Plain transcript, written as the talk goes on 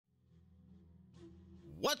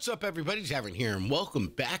What's up, everybody? Tavern here, and welcome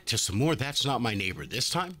back to some more That's Not My Neighbor. This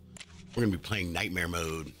time, we're going to be playing Nightmare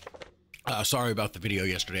Mode. Sorry about the video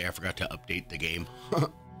yesterday. I forgot to update the game.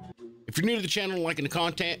 If you're new to the channel and liking the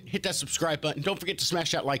content, hit that subscribe button. Don't forget to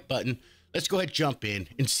smash that like button. Let's go ahead, jump in,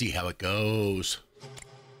 and see how it goes.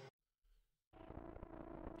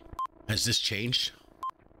 Has this changed?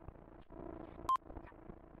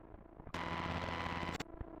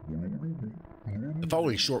 The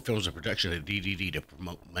following short film is a production of DDD to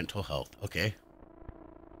promote mental health. Okay.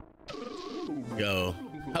 Yo.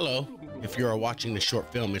 Hello. If you are watching the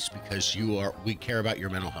short film, it's because we care about your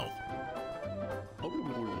mental health.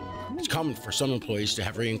 It's common for some employees to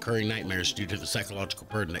have recurring nightmares due to the psychological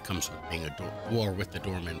burden that comes with being with the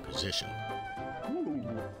doorman position.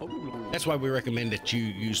 That's why we recommend that you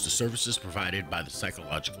use the services provided by the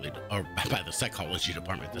psychology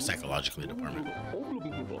department.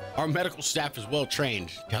 Our medical staff is well trained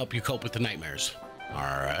to help you cope with the nightmares. All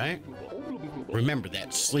right. Remember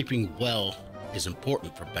that sleeping well is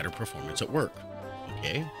important for better performance at work.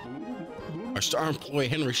 Okay. Our star employee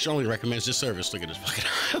Henry strongly recommends this service. Look at his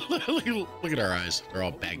fucking look at our eyes. They're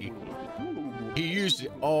all baggy. He used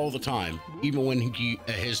it all the time, even when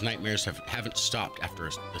his nightmares haven't stopped after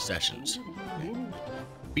the sessions. Okay.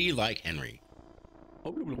 Be like Henry.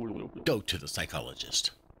 Go to the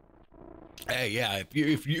psychologist. Hey, yeah,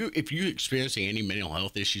 if you experiencing any mental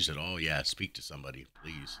health issues at all, yeah, speak to somebody,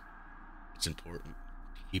 please. It's important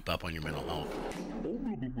to keep up on your mental health.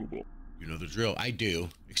 You know the drill. I do,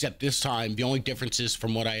 except this time the only differences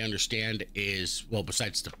from what I understand is, well,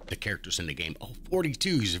 besides the characters in the game. Oh,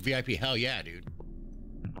 42, he's a VIP. Hell yeah, dude.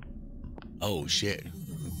 Oh shit.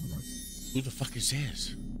 Who the fuck is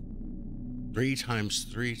this? 3 times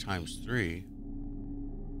 3 times 3.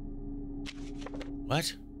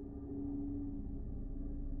 What?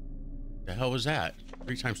 The hell was that?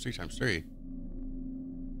 3 times 3 times 3.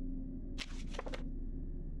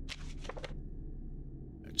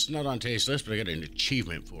 It's not on today's list, but I got an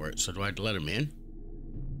achievement for it. So do I have to let him in?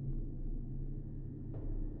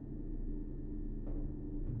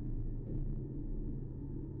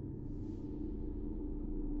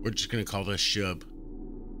 We're just gonna call this Shub.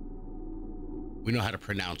 We know how to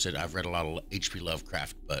pronounce it. I've read a lot of H.P.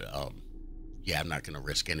 Lovecraft, but yeah, I'm not gonna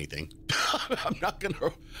risk anything. I'm not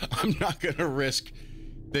gonna risk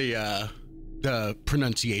the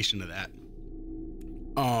pronunciation of that.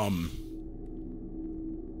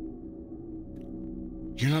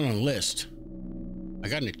 You're not on the list. I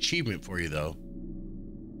got an achievement for you though.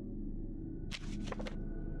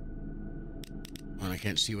 Oh, and I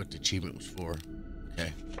can't see what the achievement was for.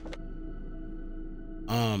 Okay.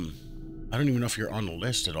 I don't even know if you're on the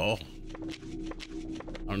list at all.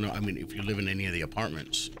 I don't know. I mean, if you live in any of the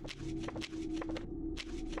apartments.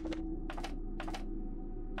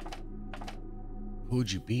 Who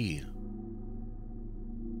would you be?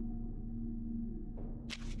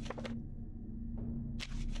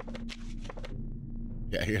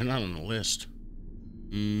 Yeah, you're not on the list.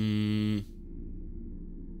 The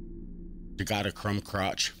God of Crumb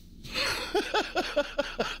Crotch.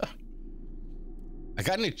 I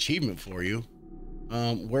got an achievement for you.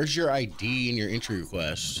 Where's your ID and your entry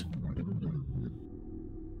request?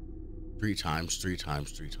 3 times 3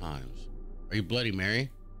 times 3 times. Are you Bloody Mary?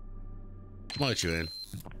 I'm gonna let you in.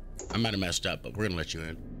 I might have messed up, but we're gonna let you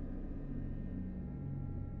in.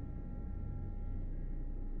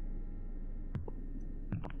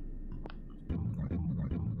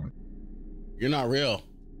 You're not real.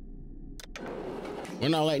 We're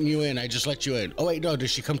not letting you in. I just let you in. Oh wait, no, did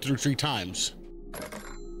she come through 3 times?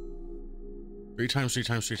 3 times 3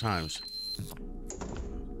 times 3 times.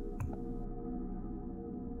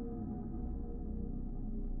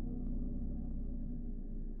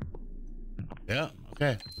 Yeah,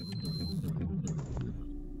 okay.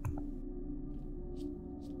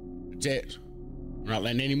 That's it. I'm not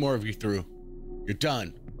letting any more of you through. You're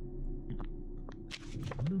done.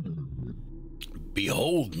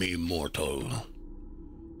 Behold me, mortal. All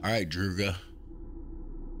right, Druga.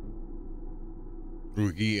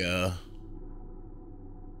 Drugia.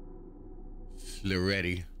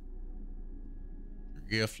 Floretti.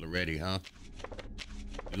 Drugia Floretti, huh?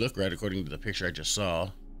 You look right according to the picture I just saw.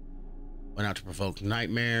 Went out to provoke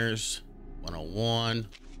nightmares. 101.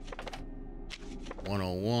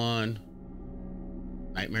 101.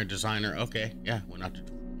 Nightmare designer. Okay, yeah, went out to,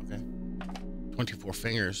 okay. 24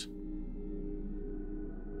 fingers.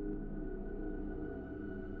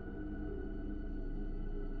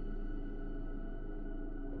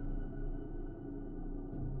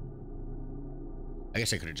 I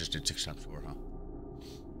guess I could have just did 6 times 4, huh?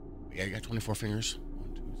 But yeah, you got 24 fingers.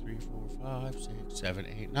 1, 2, 3, 4, 5, 6, 7,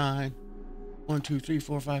 8, 9. 1, 2, 3,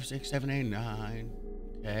 4, 5, 6, 7, 8, 9.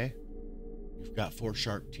 Okay. You've got 4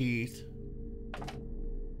 sharp teeth.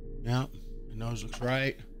 Yep. The nose looks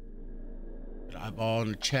right. An eyeball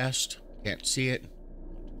in the chest. Can't see it. 1, 2,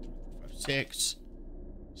 3, 4, 5, 6.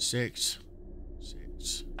 6.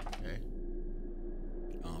 6. Okay.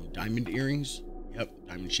 Diamond earrings. Yep.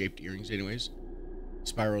 Diamond shaped earrings anyways.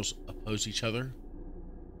 Spirals oppose each other.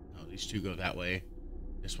 No, these two go that way.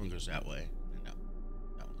 This one goes that way. And that one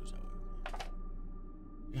goes that way.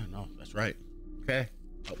 Yeah, no, that's right. Okay.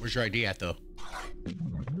 Oh, where's your ID at, though?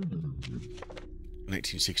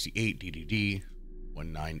 1968 DDD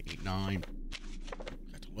 1989.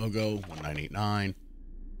 Got the logo 1989.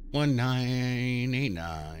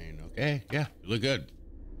 1989. Okay, yeah, you look good.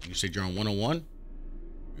 You said you're on 101?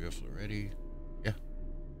 Beautiful already. Yeah,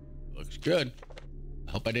 looks good.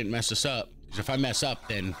 I hope I didn't mess this up. Because if I mess up,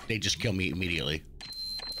 then they just kill me immediately.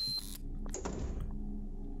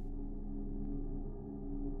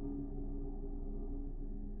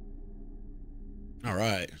 All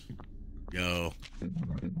right. Yo,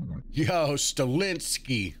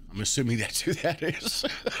 Stalinsky. I'm assuming that's who that is.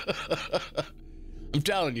 I'm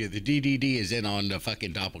telling you, the DDD is in on the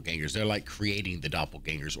fucking doppelgangers. They're like creating the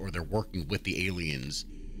doppelgangers, or they're working with the aliens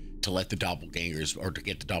to let the doppelgangers, or to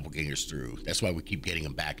get the doppelgangers through. That's why we keep getting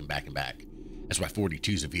them back and back and back. That's why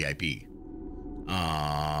 42 is a VIP.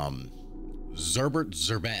 Zerbert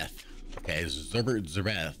Zerbeth. Okay, Zerbert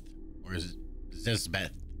Zerbeth. Or is it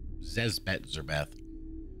Zezbeth? Zezbet Zerbeth.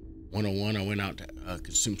 101, I went out to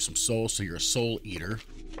consume some soul, so you're a soul eater.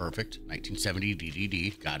 Perfect. 1970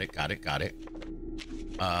 DDD. Got it.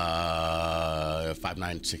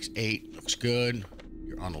 5968. Looks good.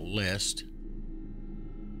 You're on a list.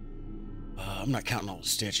 I'm not counting all the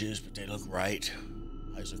stitches, but they look right.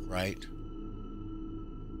 Eyes look right.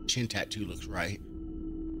 Chin tattoo looks right.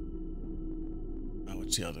 Oh,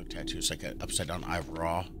 what's the other tattoo? It's like an upside down eye of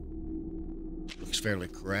Ra. Looks fairly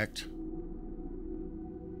correct.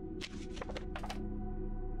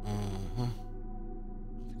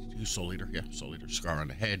 Soul Eater, yeah, Soul Eater. Scar on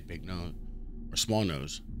the head, big nose, or small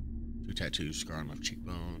nose. 2 tattoos, scar on left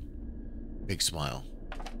cheekbone, big smile.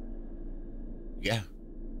 Yeah,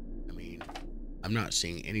 I mean, I'm not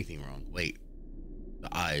seeing anything wrong. Wait,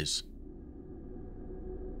 the eyes.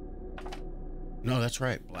 No, that's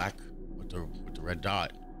right, black with the red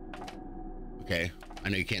dot. Okay, I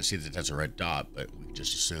know you can't see that that's a red dot, but we can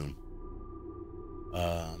just assume.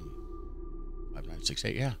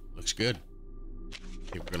 5968, yeah, looks good.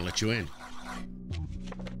 Okay, we're gonna let you in.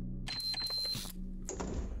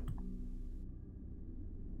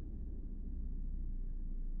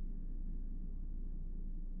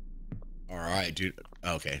 All right, dude.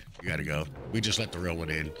 Okay, you gotta go. We just let the real one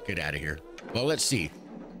in. Get out of here. Well, let's see.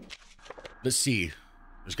 There's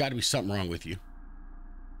got to be something wrong with you.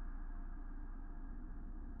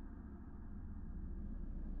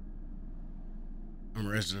 I'm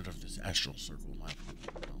a resident of this astral circle. My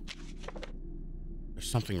apartment. There's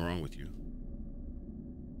something wrong with you.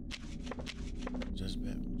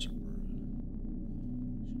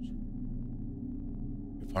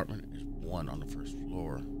 Your apartment is 1 on the first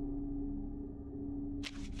floor.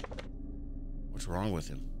 What's wrong with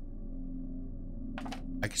him?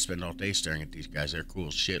 I could spend all day staring at these guys. They're cool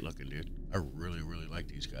as shit looking, dude. I really, really like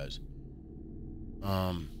these guys.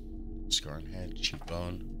 Scar on head,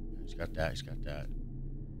 cheekbone. He's got that.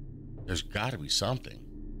 There's got to be something.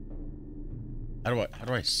 How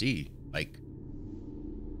do I see? Like,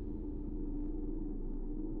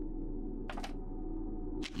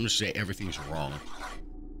 I'm gonna say everything's wrong.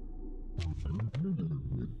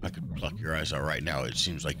 I could pluck your eyes out right now. It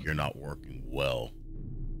seems like you're not working well.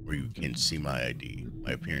 Or you can't see my ID.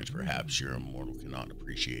 My appearance, perhaps your immortal cannot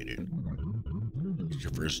appreciate it. It's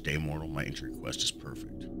your first day mortal. My entry request is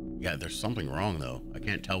perfect. Yeah, there's something wrong though. I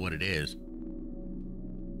can't tell what it is.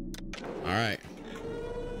 All right.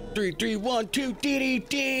 3, 3, 1, 2,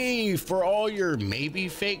 DDD for all your maybe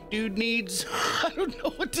fake dude needs. I don't know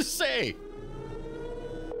what to say.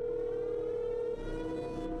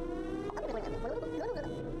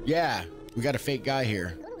 Yeah, we got a fake guy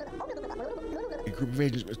here. A group of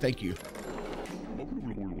agents, thank you.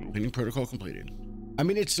 Cleaning protocol completed. I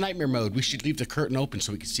mean, it's nightmare mode. We should leave the curtain open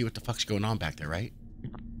so we can see what the fuck's going on back there, right?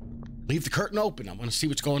 Leave the curtain open. I want to see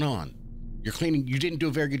what's going on. You're cleaning. You didn't do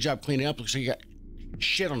a very good job cleaning up. Looks like you got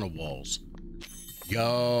shit on the walls.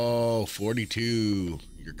 Yo, 42.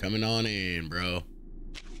 You're coming on in, bro.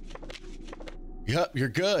 Yep, you're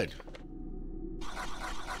good.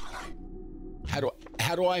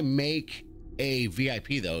 How do I make a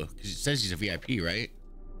VIP though? Because it says he's a VIP, right?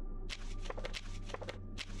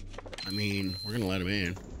 I mean, we're gonna let him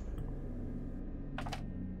in.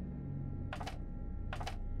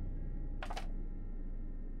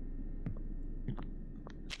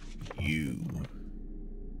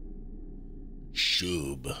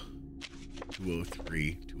 Shub.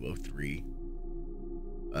 203, 203.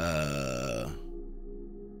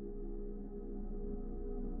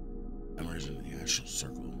 Memories in the actual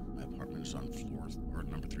circle. My apartment is on floor, or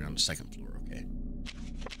number 3 on the 2nd floor, okay.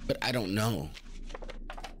 But I don't know.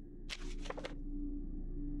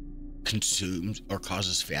 Consumes or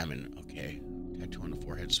causes famine, okay. Tattoo on the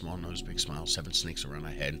forehead, small nose, big smile, 7 snakes around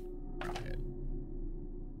my head. Around my head.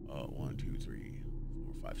 1, 2, 3,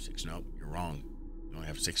 4, 5, 6. Nope, you're wrong. You only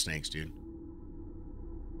have 6 snakes, dude.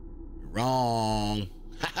 You're wrong.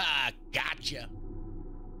 Haha, gotcha.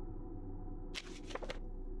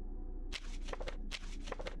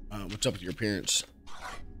 What's up with your appearance?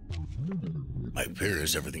 My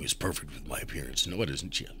appearance, everything is perfect with my appearance. No, it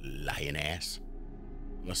isn't, you lying ass.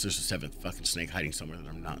 Unless there's a 7th fucking snake hiding somewhere that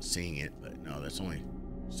I'm not seeing it. But no, that's only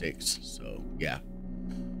 6. So, yeah.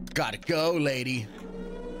 Gotta go, lady.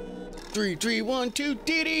 3, 3, 1, 2,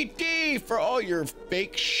 DDD for all your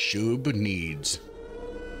fake shub needs.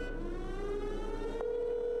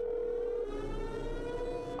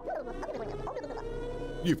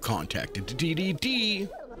 You've contacted the DDD.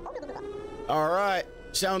 All right,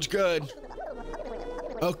 sounds good.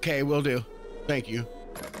 Okay, will do. Thank you.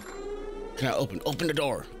 Can I open the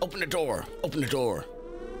door? Open the door. Open the door.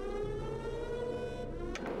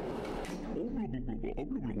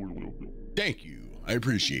 Thank you. I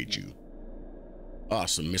appreciate you.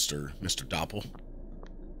 Awesome, Mr. Doppel.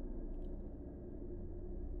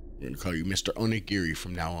 We're gonna call you Mr. Onigiri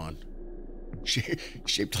from now on.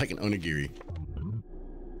 Shaped like an onigiri.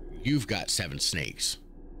 You've got 7 snakes.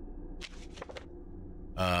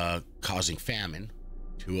 Causing famine.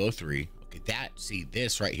 203. Okay,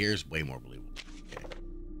 this right here is way more believable. Okay.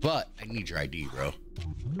 But I need your ID, bro.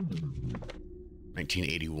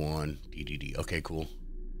 1981 DDD. Okay, cool.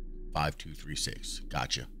 5236.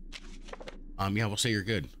 Gotcha. Yeah, we'll say you're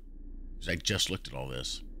good. Because I just looked at all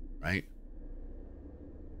this, right?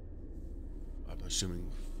 I'm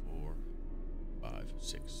assuming 4, 5,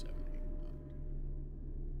 6, 7, 8,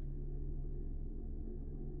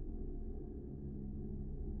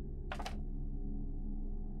 9.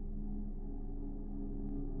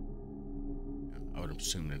 Yeah, I would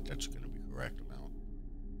assume that that's going to be correct amount.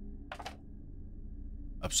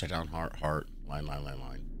 Upside down heart, heart, line, line, line,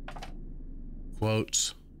 line.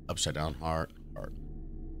 Quotes, upside down heart, heart.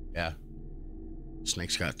 Yeah.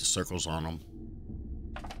 Snake's got the circles on them.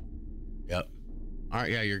 Yep. All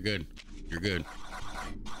right, yeah, you're good. You're good.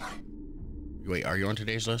 Wait, are you on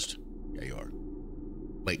today's list? Yeah, you are.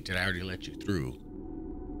 Wait, did I already let you through?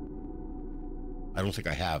 I don't think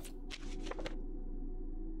I have.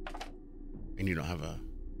 And you don't have a...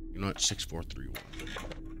 You know what? 6431.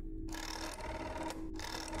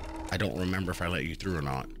 I don't remember if I let you through or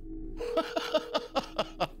not.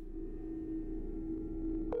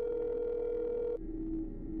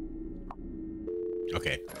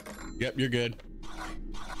 Okay. Yep, you're good.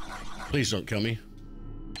 Please don't kill me.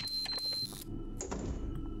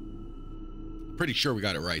 Pretty sure we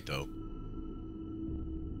got it right, though.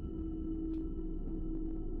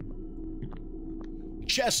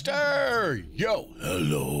 Chester! Yo!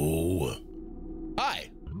 Hello. Hi.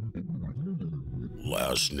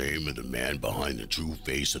 Last name of the man behind the true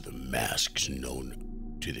face of the masks known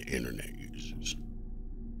to the internet users.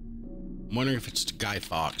 I'm wondering if it's Guy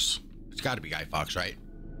Fawkes. It's got to be Guy Fawkes, right?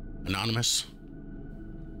 Anonymous?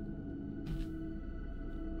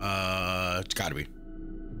 It's got to be.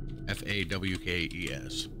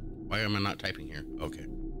 Fawkes. Why am I not typing here? Okay.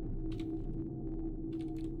 I'm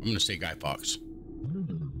going to say Guy Fawkes.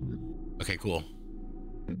 Okay, cool.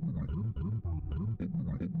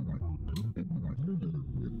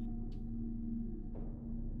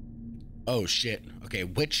 Oh, shit. Okay,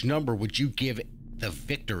 which number would you give the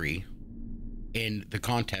victory in the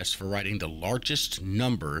contest for writing the largest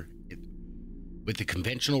number with the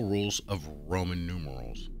conventional rules of Roman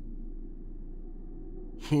numerals?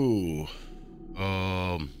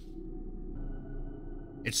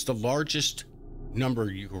 It's the largest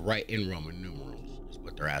number you can write in Roman numerals is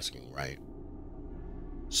what they're asking, right?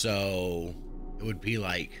 So it would be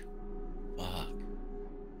like, fuck.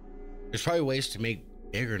 There's probably ways to make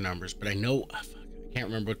bigger numbers, but I know, I can't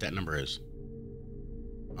remember what that number is.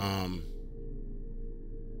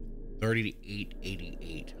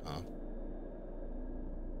 3888, huh?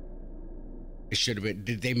 It should have been.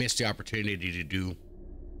 Did they miss the opportunity to do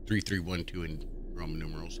 3312 in Roman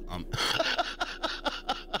numerals?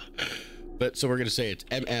 But so we're gonna say it's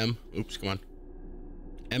MM. Oops, come on.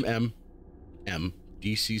 MM, M,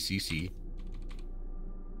 DCCC,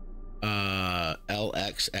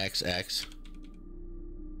 LXXX,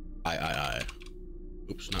 I.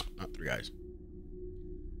 Oops, not 3 I's.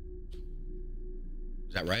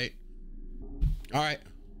 Is that right? All right.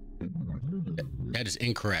 That is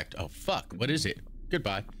incorrect. Oh, fuck. What is it?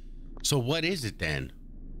 Goodbye. So what is it then?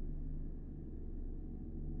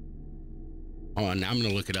 Hold on. Now I'm going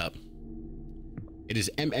to look it up. It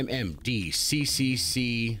is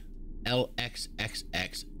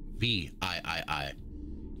MMMDCCCLXXXVIII.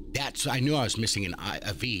 That's, I knew I was missing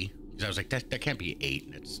a V, because I was like, that can't be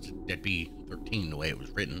 8. That'd be 13 the way it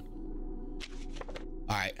was written.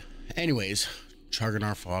 All right. Anyways,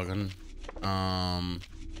 Charganar Foggin.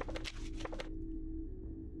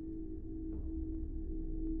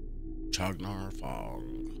 Chognar Fog.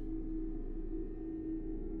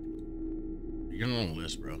 You're not on the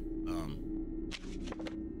list, bro.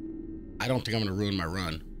 I don't think I'm gonna ruin my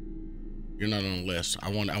run. You're not on the list. I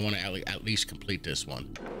want to at least complete this one.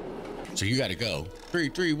 So you got to go. 3,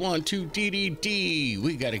 3, 1, 2, DDD.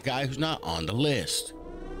 We got a guy who's not on the list.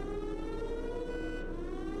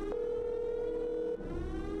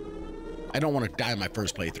 I don't want to die in my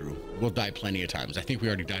first playthrough. We'll die plenty of times. I think we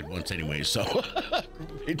already died once anyway, so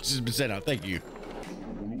it's just been sent out. Thank you.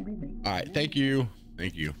 All right, thank you.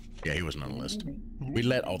 Thank you. Yeah, he wasn't on the list. We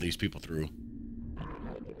let all these people through.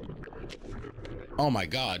 Oh my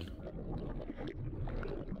God.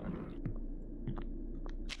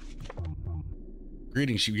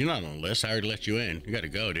 Greetings, you're not on the list. I already let you in. You got to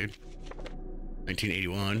go, dude.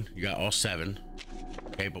 1981. You got all 7.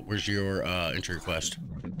 Okay, but where's your entry request?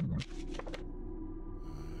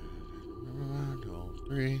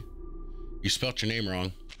 3. You spelt your name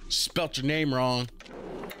wrong. Spelt your name wrong.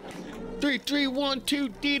 3, 3, 1, 2,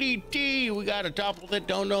 DDD. We got a double that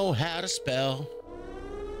don't know how to spell.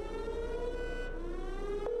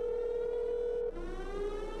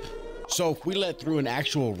 So if we let through an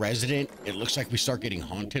actual resident, it looks like we start getting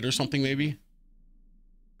haunted or something, maybe.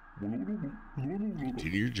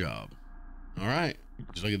 Continue your job. All right.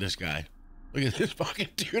 Just look at this guy. Look at this fucking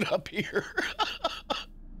dude up here.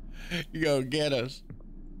 You go get us.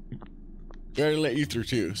 We already let you through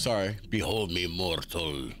too. Sorry. Behold me,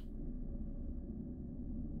 mortal.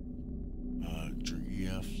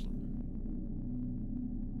 GF.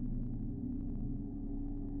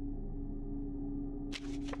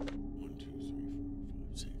 1, 2, 3, 4, 5,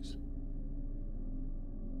 6.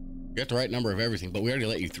 You got the right number of everything, but we already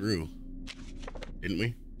let you through, didn't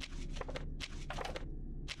we?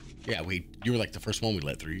 Yeah, you were like the first one we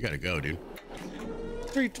let through. You gotta go, dude.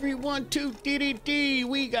 3, 3, 1, 2, DDD.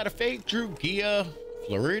 We got a fake Drew Gia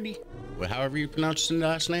Floridi. Well, however you pronounce the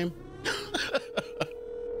last name.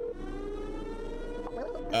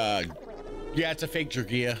 Yeah, it's a fake Drew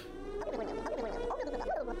Gia.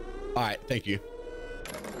 All right, thank you.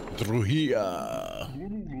 Drugia.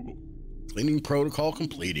 Cleaning protocol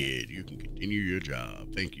completed. You can continue your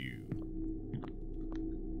job. Thank you.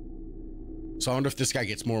 So I wonder if this guy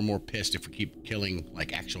gets more and more pissed if we keep killing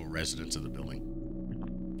like actual residents of the building.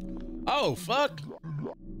 Oh, fuck.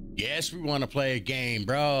 Yes, we want to play a game,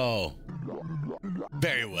 bro.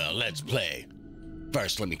 Very well, let's play.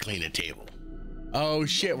 First, let me clean the table. Oh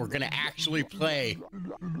shit, we're gonna actually play.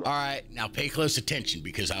 All right, now pay close attention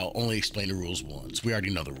because I'll only explain the rules once. We already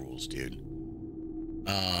know the rules, dude.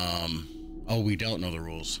 Oh, we don't know the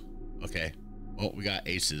rules. Okay. Well, we got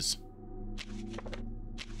aces.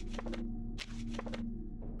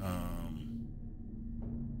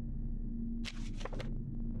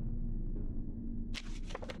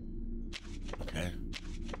 Okay.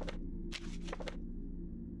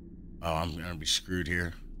 Oh, I'm gonna be screwed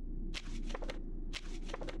here.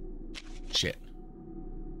 Shit.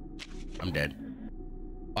 I'm dead.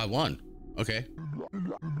 I won. Okay.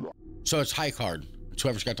 So it's high card. It's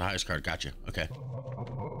whoever's got the highest card. Gotcha. Okay.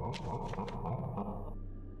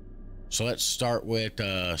 So let's start with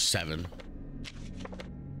 7.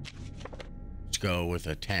 Let's go with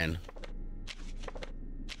a 10.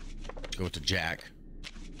 Let's go with the jack.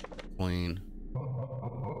 Queen.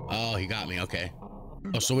 Oh, he got me. Okay.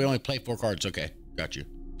 Oh, so we only play 4 cards. Okay. Got you.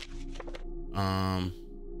 I'm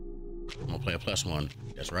gonna play a +1.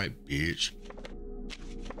 That's right, bitch.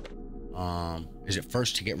 Is it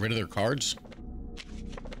first to get rid of their cards?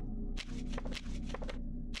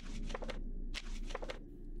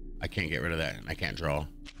 I can't get rid of that. I can't draw.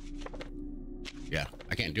 Yeah,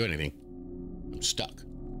 I can't do anything. I'm stuck.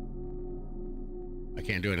 I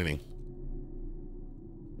can't do anything.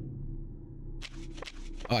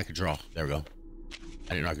 Oh, I could draw. There we go. I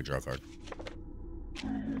didn't know I could draw a card.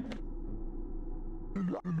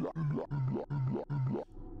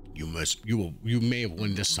 You may have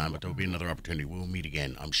won this time, but there will be another opportunity. We'll meet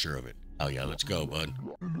again. I'm sure of it. Hell yeah, let's go, bud.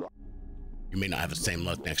 You may not have the same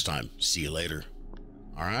luck next time. See you later.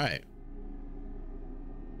 All right.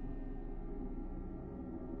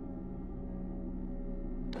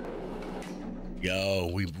 Yo,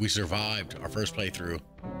 we survived our first playthrough.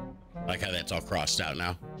 I like how that's all crossed out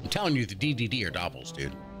now. I'm telling you, the DDD are doubles,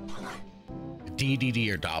 dude. The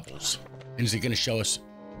DDD are doubles. And is it gonna show us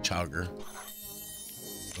Chugger?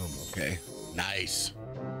 Okay, nice.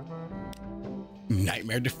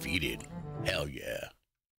 Nightmare defeated. Hell yeah.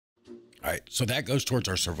 All right, so that goes towards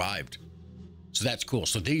our survived. So that's cool.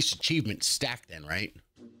 So these achievements stack then, right?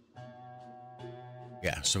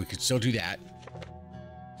 Yeah, so we could still do that.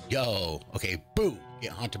 Yo, okay, boo.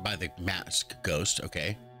 Get haunted by the mask ghost,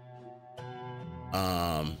 okay.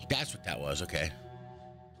 That's what that was, okay.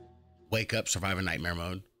 Wake up, survive in nightmare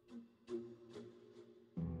mode.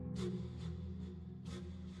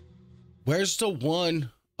 Where's the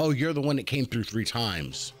one? Oh, you're the one that came through 3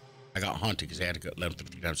 times. I got haunted because I had to go let him through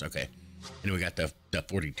 3 times. Okay. And we got the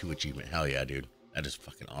 42 achievement. Hell yeah, dude. That is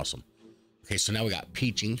fucking awesome. Okay, so now we got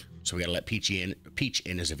Peaching. So we gotta let Peach in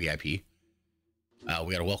as a VIP. We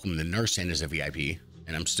gotta welcome the nurse in as a VIP.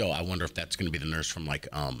 And I wonder if that's gonna be the nurse from like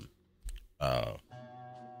Silent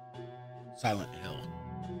Hill.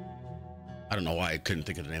 I don't know why I couldn't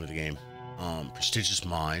think of the name of the game. Prodigious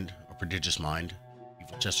Mind.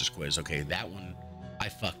 Evil Justice Quiz. Okay, that one I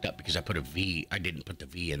fucked up because I put a V. I didn't put the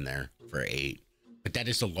V in there for 8. But that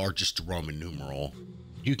is the largest Roman numeral.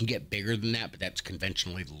 You can get bigger than that, but that's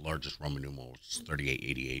conventionally the largest Roman numeral. It's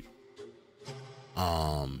 3888.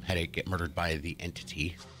 Had to get murdered by the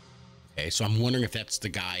entity. Okay, so I'm wondering if that's the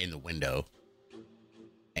guy in the window.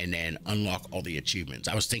 And then unlock all the achievements.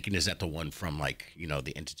 I was thinking, is that the one from, like, you know,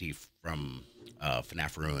 the entity from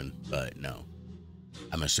FNAF Ruin? But no.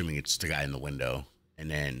 I'm assuming it's the guy in the window.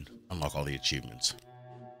 And then unlock all the achievements.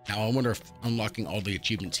 Now, I wonder if unlocking all the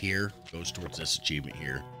achievements here goes towards this achievement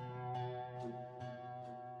here.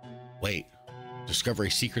 Wait. Discover a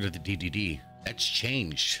secret of the DDD. That's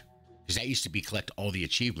changed. Because that used to be collect all the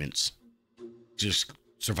achievements. Just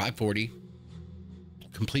survive 40.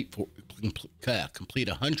 Complete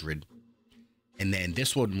 100. And then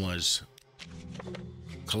this one was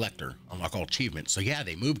collector. Unlock all achievements. So yeah,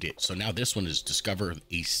 they moved it. So now this one is discover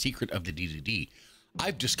a secret of the DDD.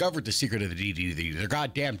 I've discovered the secret of the DDD. They're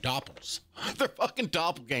goddamn doppels. They're fucking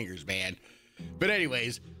doppelgangers, man. But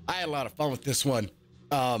anyways, I had a lot of fun with this one.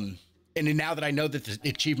 And then now that I know that the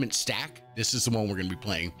achievements stack, this is the one we're going to be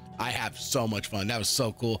playing. I have so much fun. That was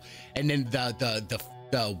so cool. And then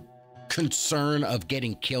the concern of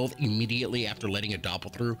getting killed immediately after letting a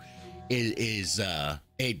doppel through is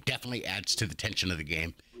it definitely adds to the tension of the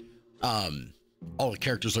game. All the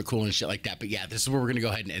characters look cool and shit like that. But yeah, this is where we're going to go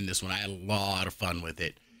ahead and end this one. I had a lot of fun with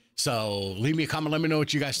it. So leave me a comment. Let me know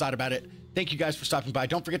what you guys thought about it. Thank you guys for stopping by.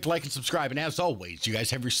 Don't forget to like and subscribe. And as always, you guys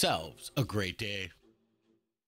have yourselves a great day.